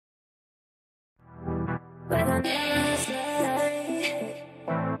but I never say.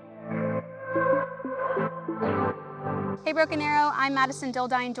 Hey Broken Arrow, I'm Madison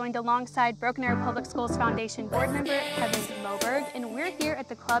Dildine, joined alongside Broken Arrow Public Schools Foundation board member Kevin Moberg, and we're here at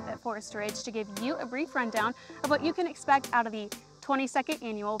the club at Forest Ridge to give you a brief rundown of what you can expect out of the 22nd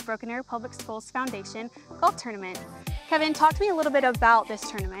annual Broken Arrow Public Schools Foundation golf tournament. Kevin, talk to me a little bit about this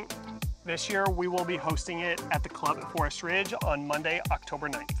tournament. This year we will be hosting it at the club at Forest Ridge on Monday, October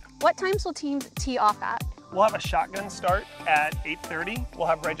 9th. What times will teams tee off at? We'll have a shotgun start at 8:30, we'll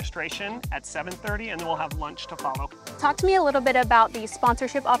have registration at 7:30, and then we'll have lunch to follow. Talk to me a little bit about the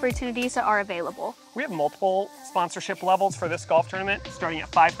sponsorship opportunities that are available. We have multiple sponsorship levels for this golf tournament, starting at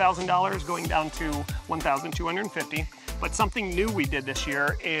 $5,000, going down to $1,250. But something new we did this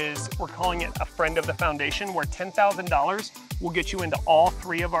year is we're calling it a Friend of the Foundation, where $10,000 will get you into all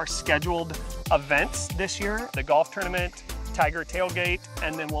 3 of our scheduled events this year: the golf tournament, Tiger Tailgate,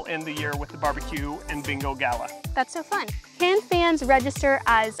 and then we'll end the year with the barbecue and bingo gala. That's so fun. Can fans register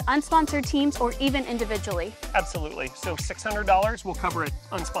as unsponsored teams or even individually? Absolutely. So $600 will cover an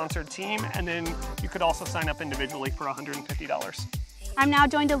unsponsored team, and then you could also sign up individually for $150. I'm now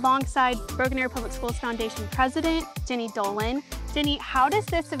joined alongside Broken Arrow Public Schools Foundation President, Jenny Dolan. Jenny, how does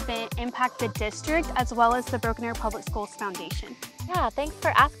this event impact the district as well as the Broken Arrow Public Schools Foundation? Yeah, thanks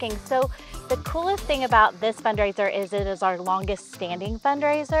for asking. So the coolest thing about this fundraiser is it is our longest standing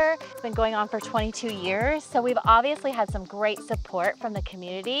fundraiser. It's been going on for 22 years. So we've obviously had some great support from the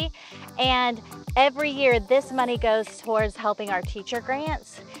community. And every year this money goes towards helping our teacher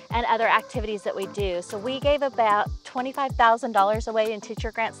grants and other activities that we do. So we gave about $25,000 away in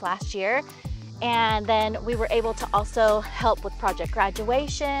teacher grants last year. And then we were able to also help with project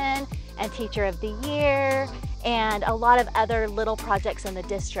graduation and teacher of the year and a lot of other little projects in the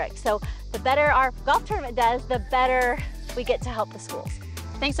district. So the better our golf tournament does, the better we get to help the schools.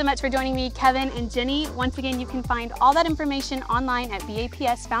 Thanks so much for joining me, Kevin and Jenny. Once again, you can find all that information online at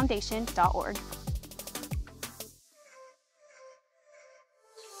bapsfoundation.org.